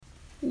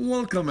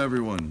Welcome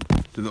everyone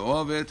to the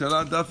Oavei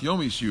Torah Daf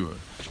Yomi Shiur.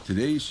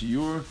 Today's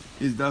Shiur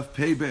is Daf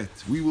Pei Bet.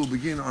 We will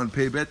begin on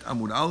Pei Bet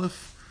Amud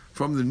Aleph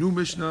from the new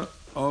Mishnah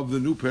of the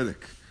new Perek.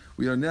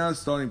 We are now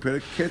starting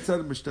Perek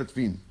Ketzad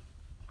Mishtatvin,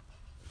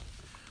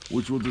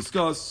 which will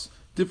discuss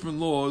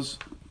different laws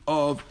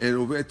of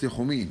Erovei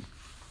Techumin.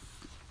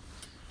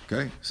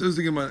 Okay, says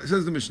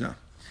the Mishnah.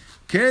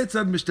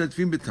 Ketzad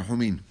Mishtatvin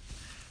B'Techumin.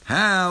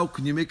 How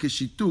can you make a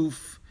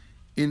shituf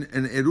in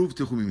an Eruv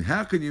Techumin?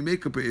 How can you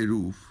make up an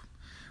Eruv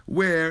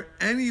where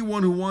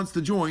anyone who wants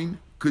to join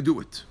could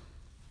do it?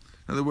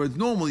 In other words,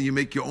 normally you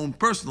make your own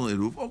personal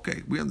eruv.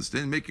 Okay, we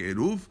understand. Make an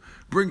eruv,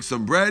 bring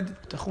some bread,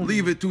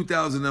 leave it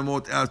 2,000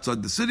 amot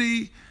outside the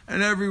city,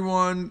 and I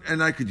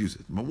could use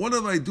it. But what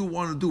if I do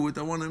want to do it?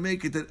 I want to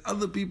make it that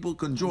other people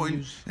can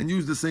join and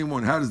use the same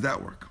one. How does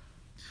that work?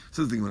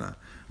 Says the Gemara,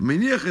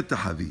 Meniach et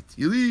tahavit.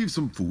 You leave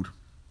some food.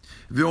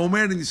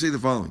 Ve'omer, and you say the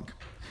following: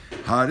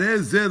 Hareh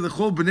zeh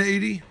lechol b'nei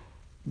iri.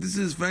 This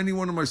is for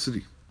anyone in my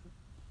city.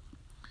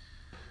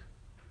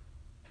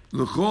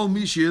 L'chol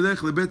mi she'elech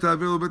lebet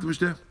havel lebet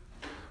mishteh.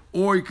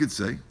 Or you could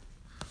say,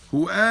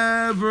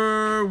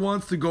 whoever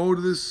wants to go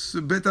to this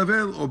bet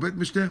havel or bet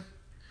mishteh,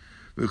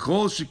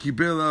 v'chol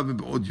shekibel av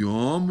b'od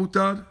yom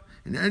mutar,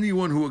 and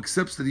anyone who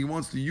accepts that he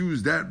wants to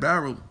use that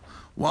barrel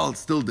while it's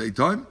still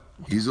daytime,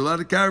 he's allowed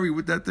to carry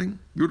with that thing.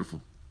 Beautiful.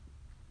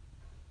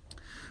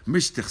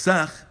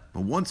 Mishtechsach,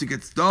 but once it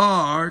gets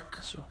dark,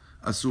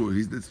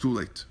 asur, it's too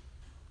late.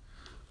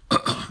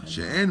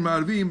 She'en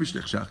marvim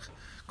mishtechsach,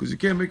 because you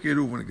can't make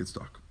eruv when it gets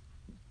dark.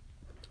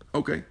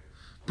 Okay,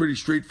 pretty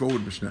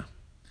straightforward Mishnah.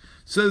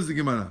 Says the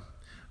Gemara,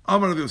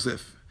 Amar Rav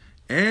Yosef,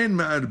 En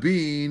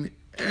ma'arbin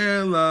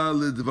ela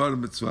lidvar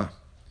mitzvah.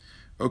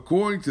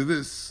 According to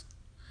this,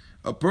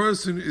 a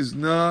person is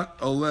not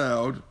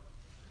allowed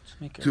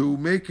to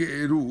make a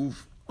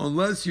eruv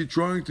unless you're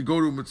trying to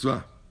go to a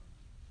mitzvah.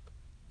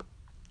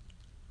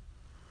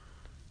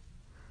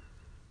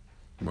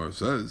 Gemara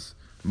says,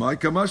 My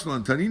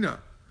kamashlan tanina.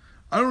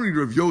 I don't need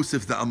Rav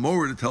Yosef the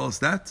Amora to tell us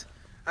that.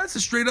 That's a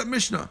straight up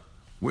Mishnah.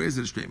 Where is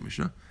it a straight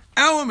Mishnah?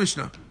 Our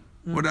Mishnah.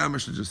 What did our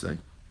Mishnah just say?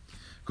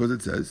 Because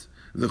it says,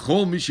 it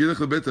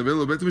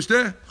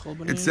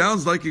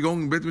sounds like you're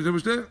going bet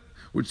mishteh,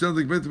 which sounds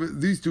like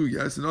these two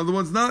yes, and other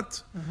ones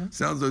not.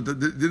 Sounds like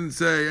didn't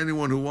say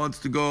anyone who wants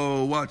to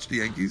go watch the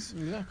Yankees.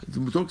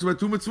 Exactly. It talks about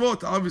two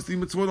mitzvot, obviously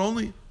mitzvot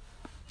only.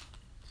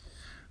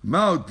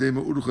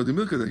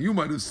 You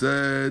might have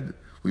said,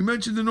 we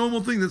mentioned the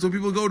normal thing, that's what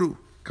people go to.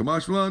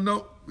 Kamash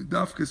no,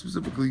 dafka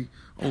specifically,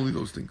 only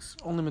those things.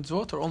 Only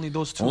mitzvot or only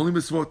those two? Only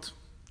mitzvot.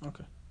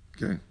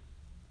 Okay.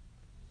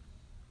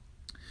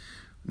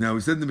 Now we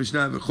said in the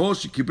Mishnah, V'chol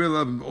shekibel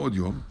av b'od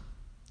yom.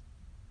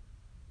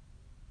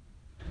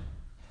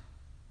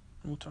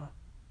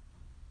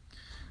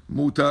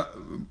 Muta.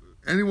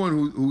 Anyone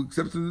who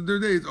accepts their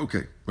days,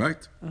 okay,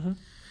 right?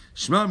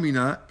 Shma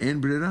mina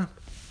en brera.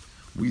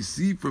 We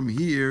see from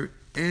here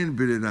en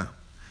brera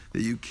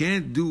that you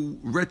can't do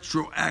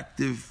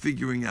retroactive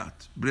figuring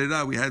out.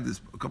 Brera, we had this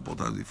a couple of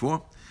times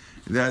before,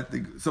 that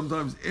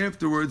sometimes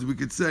afterwards we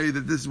could say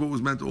that this is what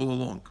was meant all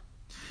along.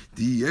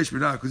 The yesh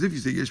brera, because if you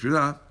say yesh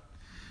brera,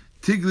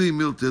 tigli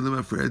miltelim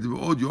afred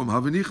od yom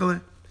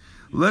havenichale,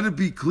 let it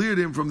be clear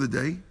to him from the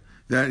day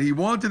that he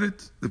wanted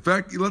it. The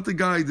fact, you let the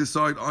guy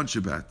decide on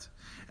Shabbat.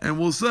 And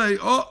we'll say,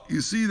 oh,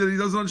 you see that he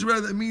does it on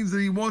Shabbat, that means that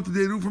he wanted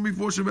the eruv from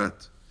before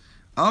Shabbat.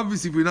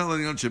 Obviously, if we're not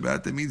letting on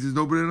Shabbat, that means there's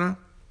no brera.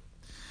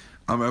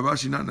 Amar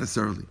Rashi, not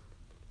necessarily.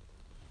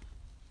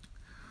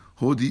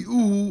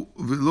 Hodi'uhu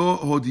v'lo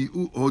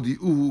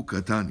hodi'uhu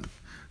katani.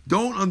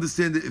 Don't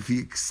understand it if he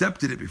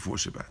accepted it before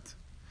Shabbat.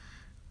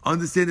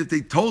 Understand if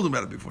they told him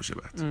about it before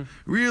Shabbat.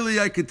 Really,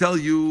 I could tell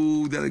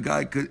you that a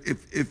guy could,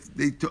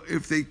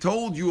 if they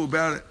told you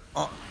about it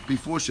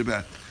before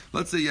Shabbat.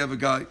 Let's say you have a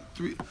guy,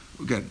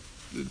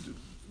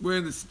 we're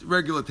in this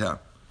regular town,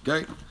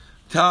 okay?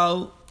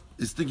 Tal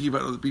is thinking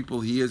about other people.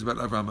 He is about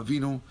Avraham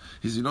Avinu.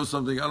 He's, you know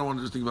something, I don't want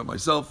to just think about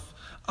myself.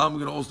 I'm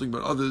going to also think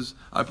about others.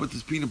 I put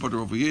this peanut butter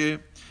over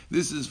here.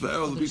 This is for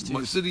all the people in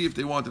my city if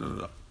they want it.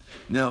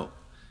 Now,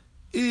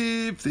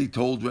 if they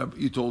told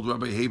you told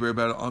Rabbi Haber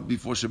about it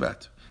before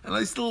Shabbat, and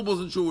I still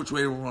wasn't sure which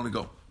way I want to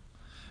go,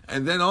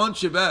 and then on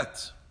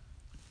Shabbat,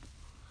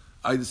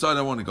 I decide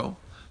I want to go.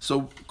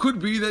 So could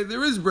be that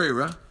there is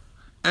brera,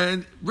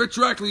 and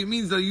retroactively it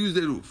means that I used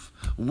the eruv.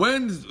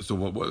 So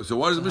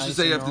why does the Mishnah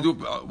say you have to do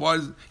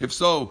it? If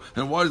so,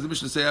 then why does the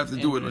Mishnah say I have to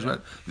do it?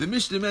 The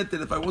Mishnah meant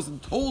that if I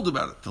wasn't told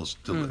about it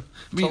till then.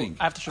 Meaning,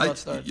 after Shabbat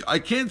started. I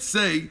can't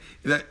say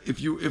that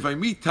if I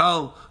meet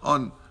Tal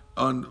on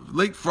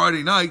late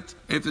Friday night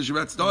after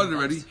Shabbat started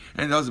already,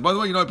 and I said, by the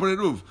way, I put it in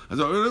eruv. I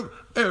said,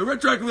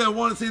 retroactively, I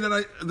want to say that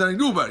I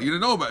knew about it. You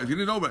didn't know about it. If you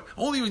didn't know about it,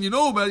 only when you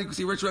know about it, you can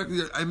see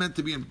retroactively I meant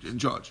to be in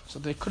charge. So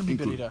there could be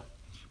berira.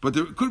 But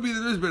there could be that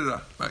there is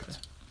berira, right? Okay.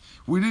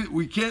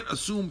 We can't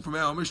assume from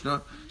our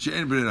Mishnah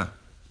she'en berira.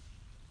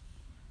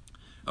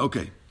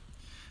 Okay.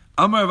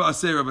 Amar Rav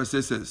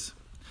Aseh says,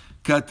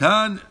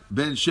 Katan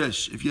ben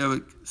shesh. If you have a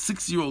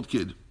 6-year-old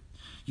kid,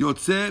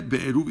 yotzeh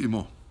be'eruv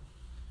imo.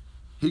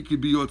 He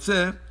could be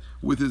yotzeh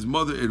with his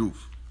mother eruv.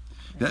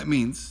 That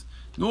means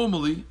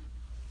normally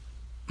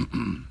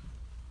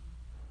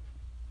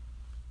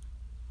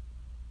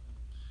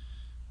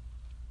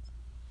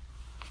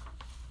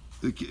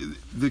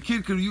the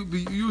kid could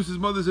use his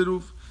mother's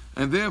eruv,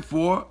 and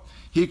therefore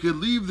he could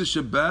leave the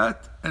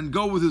Shabbat and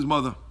go with his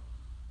mother.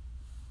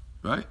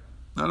 Right?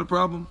 Not a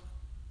problem.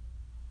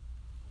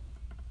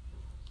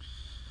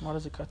 Why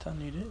does the katan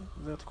need it?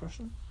 Is that the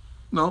question?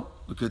 No,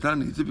 the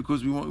katan needs it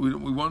because we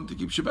want to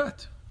keep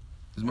Shabbat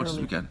as much as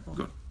we can. Okay.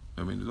 Good.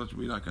 I mean,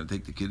 we're not going to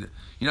take the kid.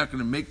 You're not going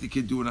to make the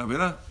kid do an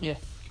avera. Yeah.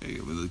 Okay,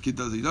 well, the kid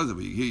does it, he does it.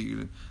 But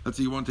let's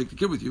say you want to take the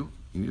kid with you.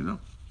 You need to know.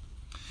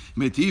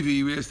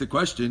 Metivi, we asked the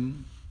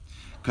question.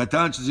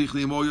 Katan shezich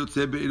limo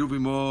yotzeh be'eruv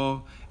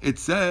imo. It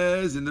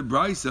says in the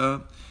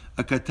Brisa,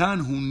 a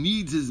katan who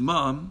needs his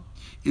mom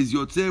is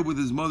yotzeh with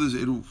his mother's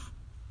eruv.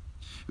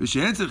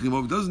 V'she'en tzarich limo,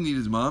 if he doesn't need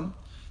his mom,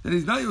 then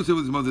he's not yotzeh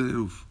with his mother's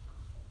eruv.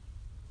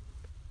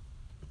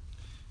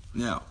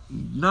 Now,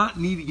 not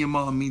needing your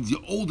mom means you're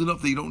old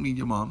enough that you don't need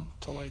your mom,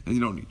 and you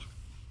don't need.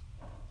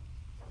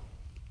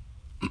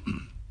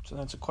 So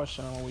that's a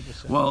question on what we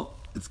just said. Well,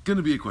 it's going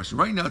to be a question.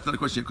 Right now, it's not a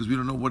question because we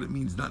don't know what it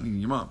means not needing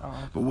your mom.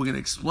 Okay. But we're going to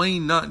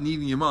explain not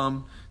needing your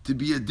mom to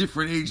be a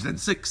different age than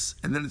 6,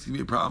 and then it's going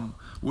to be a problem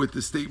with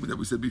the statement that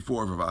we said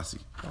before of Ravasi.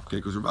 Okay,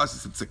 because Ravasi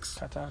said 6.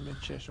 Katan ben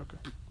shesh, okay.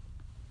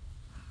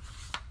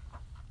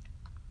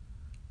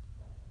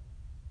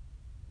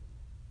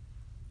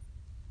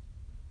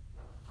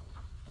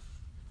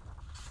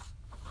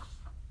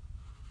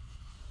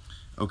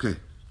 Okay.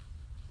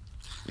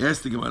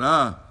 Yes, the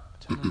Gemara.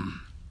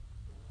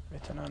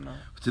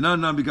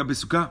 Tanan biga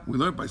besukkah. We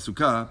learned by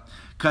sukkah.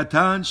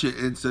 Katan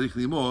she'en tzarich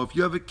limo. If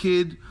you have a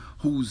kid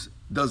who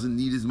doesn't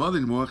need his mother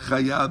anymore,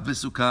 chayav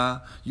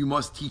besukkah. You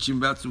must teach him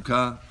about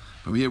sukkah.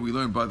 From here, we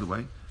learned, by the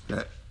way,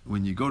 that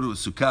when you go to a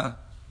sukkah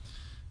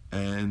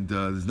and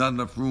there's not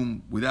enough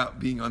room without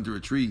being under a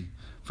tree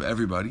for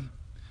everybody,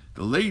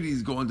 the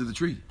ladies go under the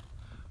tree.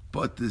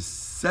 But the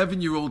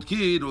 7-year-old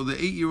kid or the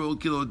 8-year-old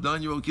kid or the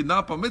 9-year-old kid,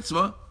 not bar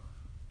mitzvah,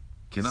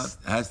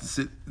 has to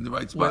sit in the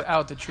right spot.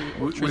 Without the tree.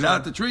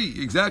 Without the tree,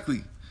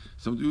 exactly.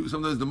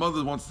 Sometimes the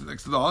mother wants to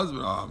next to the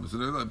husband.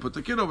 So put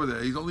the kid over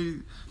there.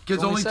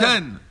 Kid's only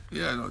 10.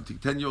 Yeah, no,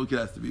 10-year-old kid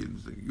has to be in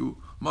the thing. You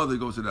mother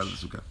goes sit out of the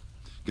sukkah.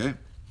 Okay,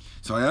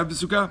 so I have the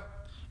sukkah,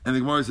 and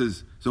the Gemara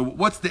says, so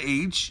what's the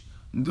age?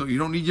 No, you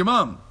don't need your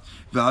mom.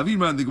 The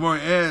Gemara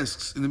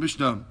asks in the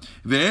Mishnah,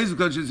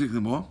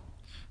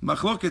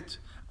 machloket.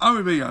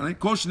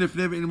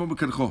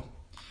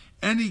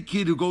 Any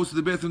kid who goes to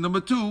the bathroom number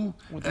 2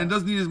 and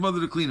doesn't need his mother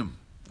to clean him.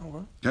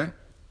 Okay?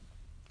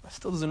 That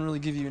still doesn't really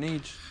give you an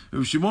age.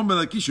 Shimon ben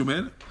Lakish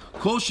omer,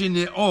 kol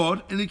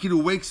shene'or, any kid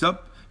who wakes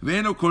up,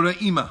 ve'eno kora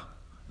ima,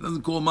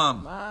 doesn't call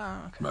mom.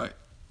 Okay. Right.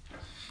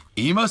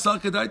 Ima sal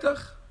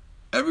kadaitach?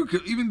 Every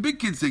kid, even big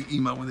kids say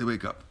ima when they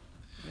wake up.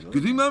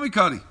 Keduim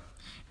mami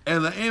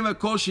ela ema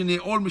kol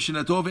shene'or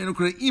mishenato ve'eno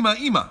kora ima.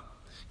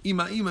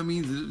 Ima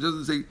means it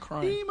doesn't say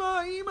crying.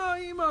 Ima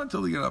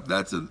until they get up.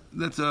 That's a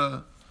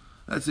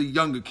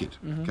younger kid.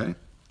 Okay.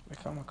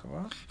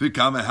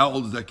 Vikama, how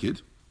old is that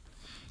kid?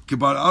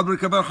 Kibar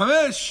Albert Kibar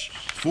Chamesh,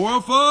 4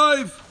 or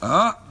 5.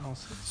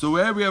 So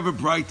where we have a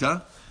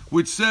Braita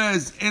which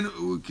says, and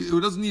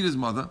who doesn't need his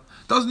mother.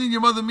 Doesn't need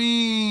your mother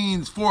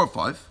means 4 or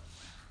 5.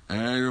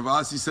 And Rav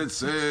Asi said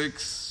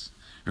 6.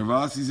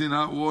 Rav Asi's in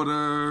hot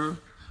water.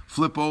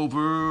 Flip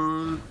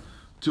over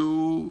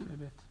to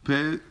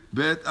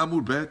Bet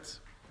Amud Bet.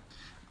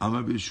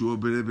 Amar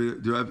Bishua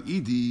Rav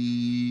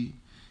Idi.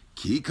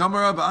 Ki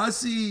Kamar Rav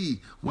Asi.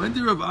 When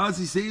did Rav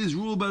Asi say his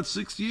rule about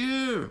 6th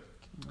year?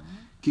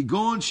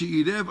 Kigon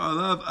Sheirev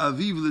Alav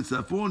Aviv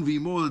Litzafon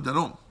V'Imor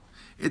L'Darom.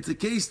 It's a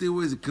case there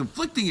was a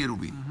conflicting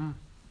Eruvin.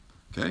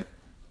 Okay?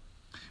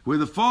 Where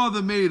the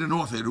father made a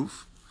north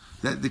Eruv,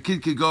 that the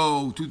kid could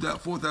go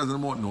 4,000 or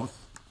more north,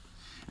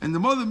 and the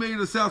mother made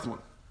a south one.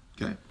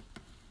 Okay?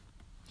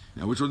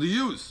 Now which one do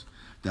you use?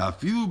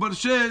 Da'afilu bar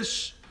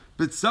shesh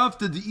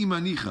betzavta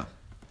di'imanicha.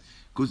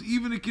 Because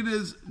even a kid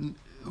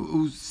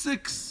who's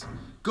 6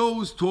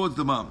 goes towards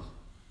the mom.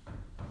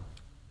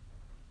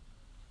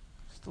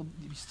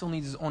 He still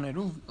needs his own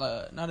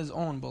eruv, not his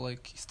own, but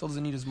like he still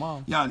doesn't need his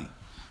mom. Yani,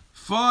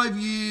 5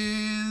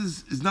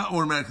 years is not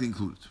automatically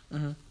included.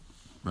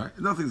 Right?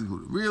 Nothing's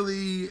included.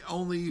 Really,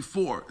 only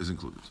 4 is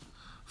included.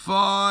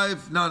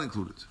 5 not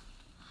included.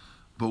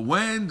 But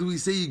when do we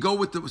say you go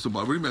with the? So,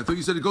 what do you mean? I thought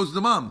you said it goes to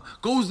the mom.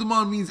 Goes to the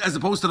mom means as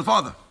opposed to the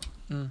father.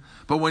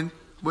 But when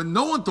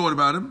no one thought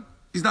about him,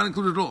 he's not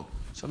included at all.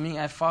 So, meaning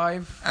at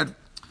 5.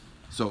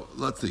 So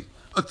let's see.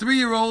 A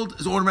 3-year-old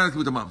is automatically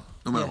with the mom,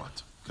 no matter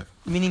what. Okay.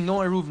 Meaning no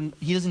eruv.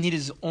 He doesn't need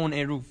his own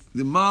eruv.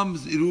 The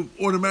mom's eruv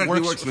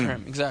automatically works for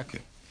him. Exactly.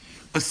 Okay.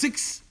 A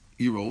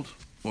 6-year-old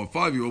or a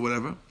 5-year-old,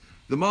 whatever,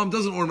 the mom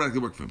doesn't automatically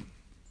work for him.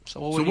 So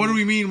what do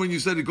we mean when you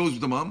said it goes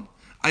with the mom?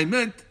 I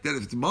meant that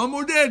if it's mom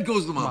or dad,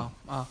 goes with the mom.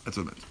 That's what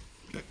I meant.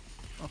 Okay.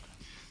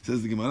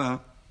 Says the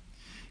Gemara,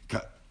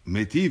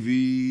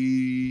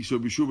 Metivi, so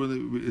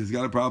Bishur has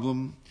got a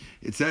problem.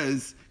 It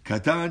says,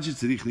 Katan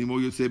shetzarich limo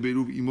yotzei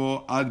be'eruv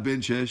imo ad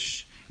ben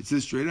shesh. It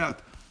says straight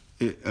out,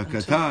 a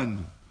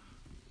katan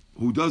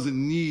who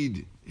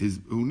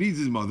who needs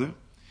his mother,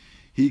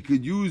 he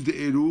could use the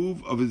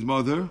eruv of his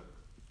mother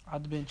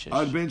Ad ben shesh.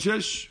 ad ben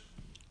shesh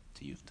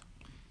To Yufta.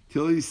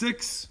 till he's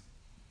 6.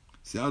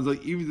 Sounds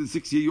like even the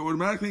 6 year you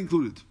automatically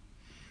included.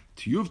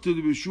 Tiyufta to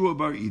B'shua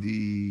bar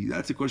Idi.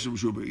 That's a question of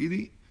B'shua bar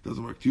Idi.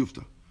 Doesn't work.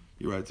 Tiyufta.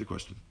 You're right. It's a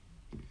question.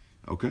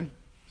 Okay,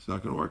 it's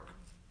not going to work.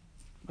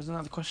 Wasn't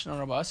that the question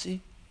on Rabasi?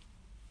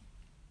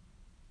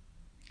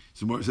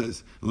 So Mar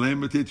says,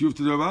 "Lam matei Tiyufta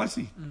to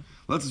Rabasi."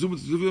 Let's assume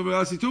it's Tiyufta to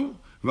Rabasi too.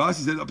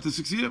 Rabasi said up to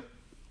 6 year.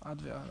 Ad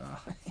ve'ad.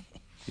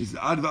 He said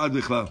ad va'ad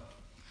bichlal.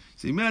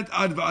 So he meant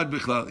ad va'ad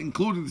bichlal,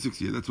 including the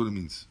 6 year. That's what it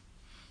means.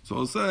 So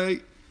I'll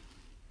say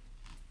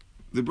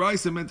the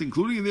Brisa meant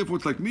including, and therefore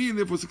it's like me, and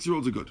therefore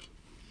 6-year-olds are good.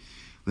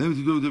 Let's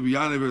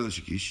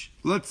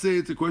say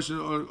it's a question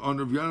on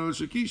Rav Yana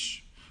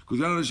Shakish, because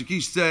Yana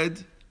Shakish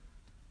said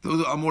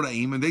those are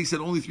Amoraim, and they said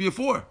only 3 or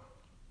 4.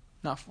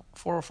 Not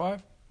 4 or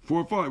 5? 4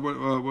 or 5. What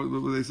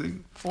were they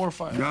saying? 4 or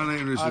 5. Yana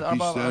and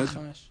Shakish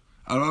said.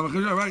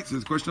 Right. So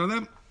it's a question on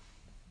them.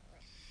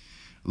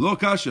 Lo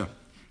kasha.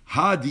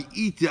 Ha di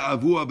ite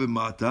avua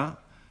b'mata.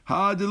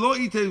 Ha di lo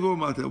ite avua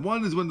b'mata.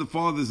 One is when the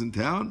father's in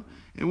town,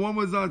 and one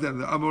was not in town.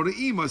 The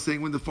Amoraim are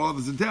saying when the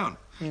father's in town.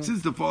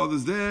 Since the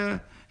father's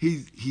there,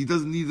 he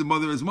doesn't need the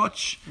mother as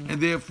much, and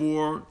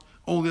therefore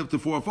only up to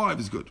 4 or 5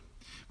 is good.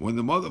 When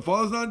the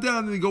father's not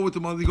down, then you go with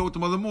the mother. You go with the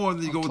mother more, and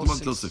then you go with the mother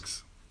until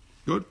 6.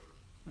 Good.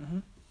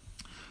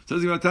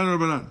 Says about Tana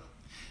Rabbanan.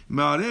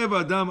 Ma'arev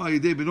adam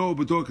ayidei beno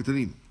b'tor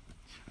katanim.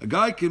 A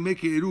guy can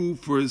make a eruv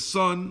for his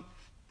son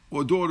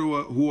or daughter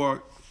who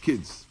are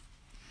kids.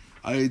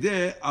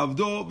 Ayidei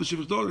avdo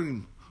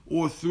v'shivchtorim,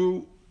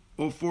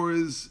 or for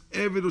his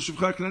eved or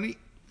shivcha kanani.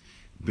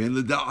 Ben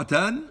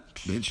leda'atan,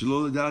 ben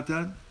shelo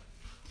leda'atan.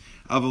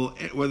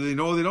 Whether they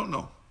know or they don't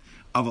know.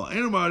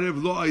 Why?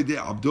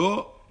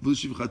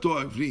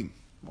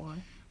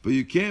 But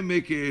you can't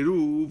make a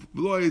eruv.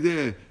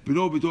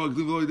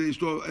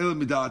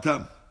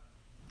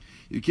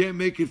 You can't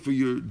make it for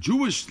your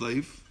Jewish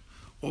slave,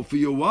 or for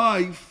your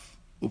wife,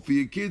 or for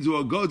your kids who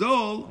are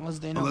gadol, unless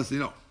they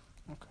know.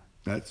 Okay.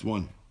 That's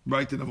one.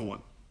 Right to number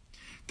 1.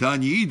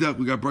 Tanya,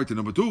 we got right to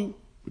number 2,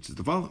 which is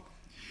the following.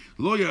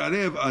 Lo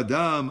yarev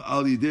adam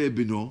al yidei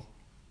bino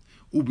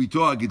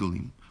ubito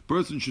agidolim.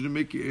 Person shouldn't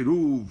make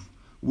eruv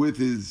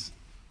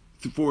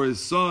for his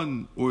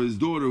son or his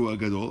daughter who are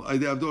gadol.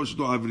 Aydei avdo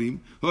shto avrim,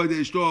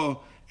 aydei shto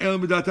el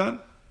midatan.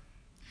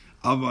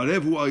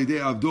 Avarev hu aydei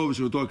avdo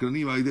shto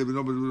kranim, aydei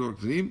bino bino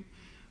kranim.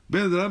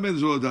 Ben adam ben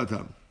zol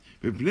datam.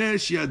 Bepnei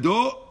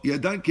shiado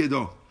yadan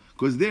kedo,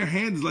 because their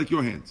hands like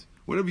your hands.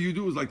 Whatever you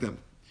do is like them.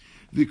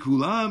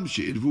 V'kulam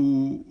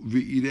she'irvu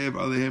v'irev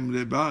alehem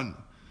reban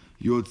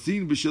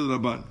yotzin b'shel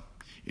rabban.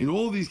 In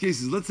all these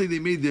cases, let's say they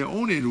made their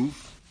own eruv,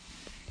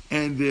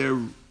 and their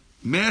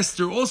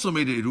master also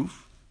made a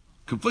eruv,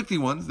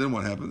 conflicting ones, then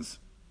what happens?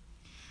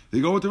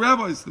 They go with the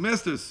rabbis, the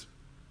masters.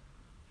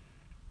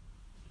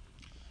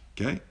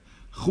 Okay?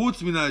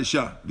 Chutz min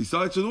ha'isha.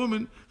 Besides for the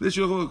woman,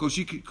 because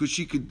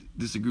she could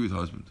disagree with her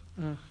husband.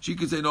 She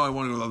could say, no, I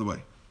want to go the other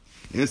way.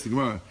 Ask the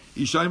Gemara,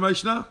 Ishai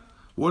Maishna?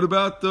 What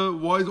about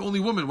why is only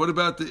women? What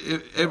about the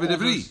Eved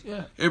Evri?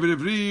 Yeah. Eved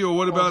Evri, or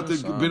what about the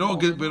Beno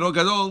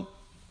Gadol?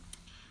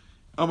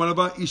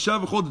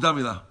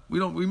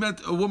 We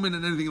meant a woman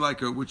and anything like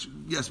her, which,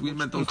 yes, we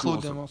meant those two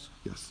also. Them also.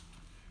 Yes.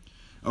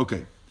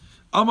 Okay.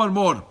 Amar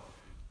Mor.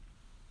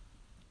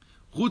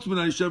 We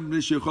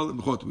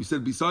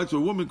said besides for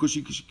a woman, because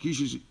she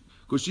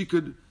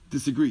could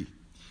disagree.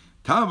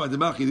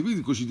 The reason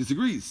because she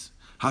disagrees.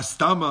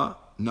 Hastama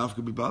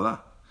nafka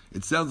bibala.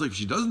 It sounds like if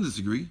she doesn't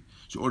disagree,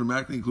 she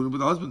automatically included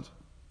with the husband.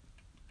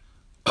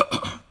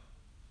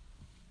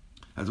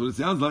 That's what it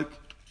sounds like.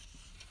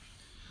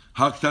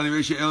 But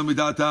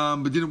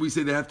didn't we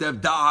say they have to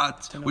have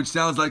da'at, which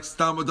sounds like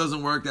stama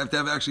doesn't work. They have to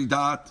have actually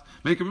da'at.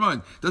 Make up your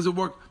mind. Does it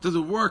work? Does it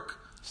work?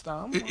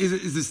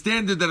 Is the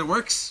standard that it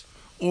works,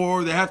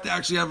 or they have to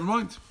actually have in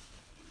mind?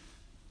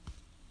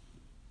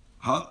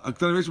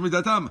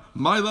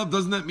 My love,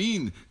 doesn't that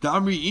mean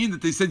that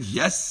they said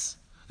yes?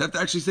 They have to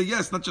actually say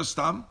yes, not just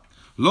stam.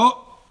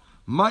 Lo,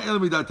 my el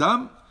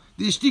midatam,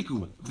 the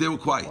ishtiku, they were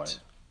quiet.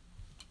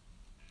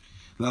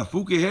 La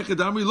fuke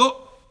hechedamri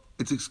lo.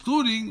 It's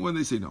excluding when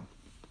they say no.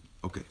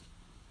 Okay.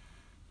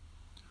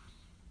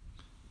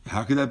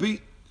 How could that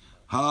be?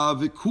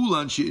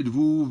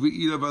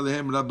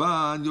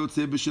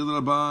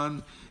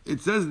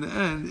 It says in the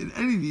end, in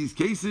any of these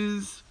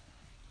cases,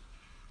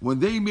 when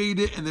they made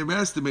it and their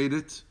master made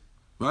it,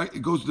 right?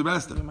 It goes to the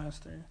master. The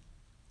master.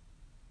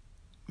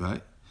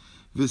 Right?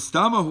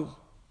 V'stamahu.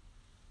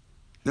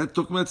 That's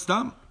talking about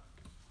stam.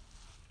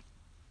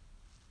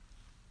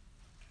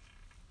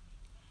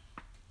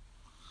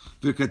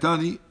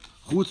 V'katani.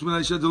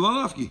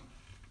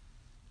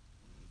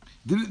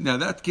 Now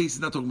that case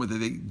is not talking about that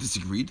they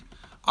disagreed.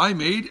 I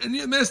made and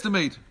the master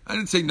made. I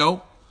didn't say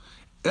no.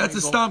 That's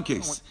a stam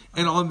case.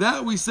 And on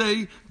that we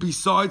say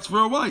besides for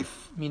a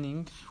wife.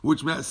 Meaning?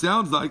 Which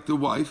sounds like the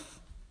wife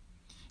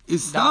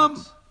is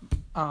stam.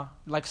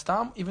 Like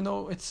stam, even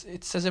though it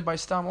says it by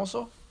stam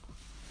also?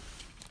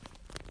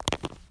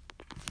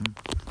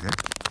 Okay.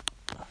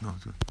 No.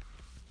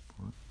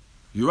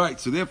 You're right.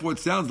 So therefore, it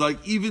sounds like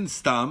even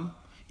stam,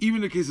 even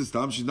in the case of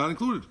stam, she's not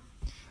included.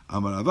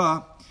 Amar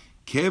Rava,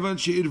 kevan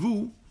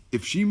she'irvu.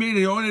 If she made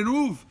her own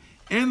eruv,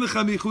 en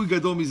lecha michui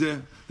gadol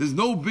mizeh. There's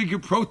no bigger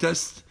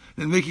protest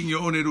than making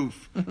your own eruv,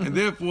 and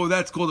therefore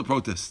that's called a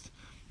protest,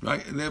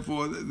 right? And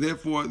therefore,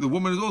 the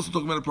woman is also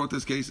talking about a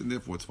protest case, and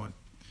therefore it's fine.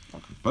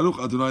 Baruch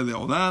Adonai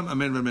le'olam.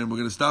 Amen. Amen. We're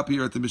going to stop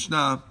here at the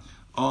Mishnah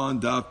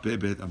on Daf Pei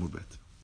Bet Amud Bet.